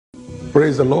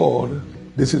Praise the Lord.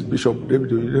 This is Bishop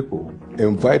David Oyedepo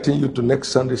inviting you to next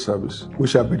Sunday service,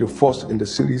 which shall be the first in the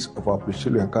series of our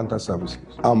Pre-Shiloh Encounter Services.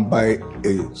 And by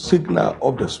a signal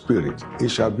of the Spirit, it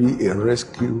shall be a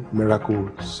rescue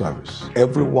miracle service.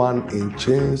 Everyone in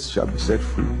chains shall be set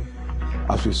free,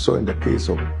 as we saw in the case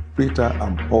of Peter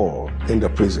and Paul in the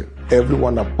prison.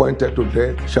 Everyone appointed to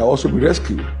death shall also be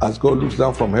rescued, as God looks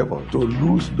down from heaven to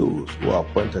loose those who are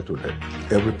appointed to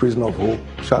death. Every prisoner of hope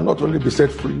shall not only be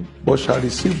set free, but shall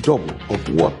receive double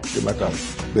of what they might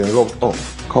have been robbed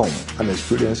of. Come and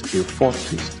experience a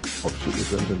foretaste of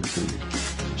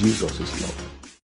 2023. Jesus is Lord.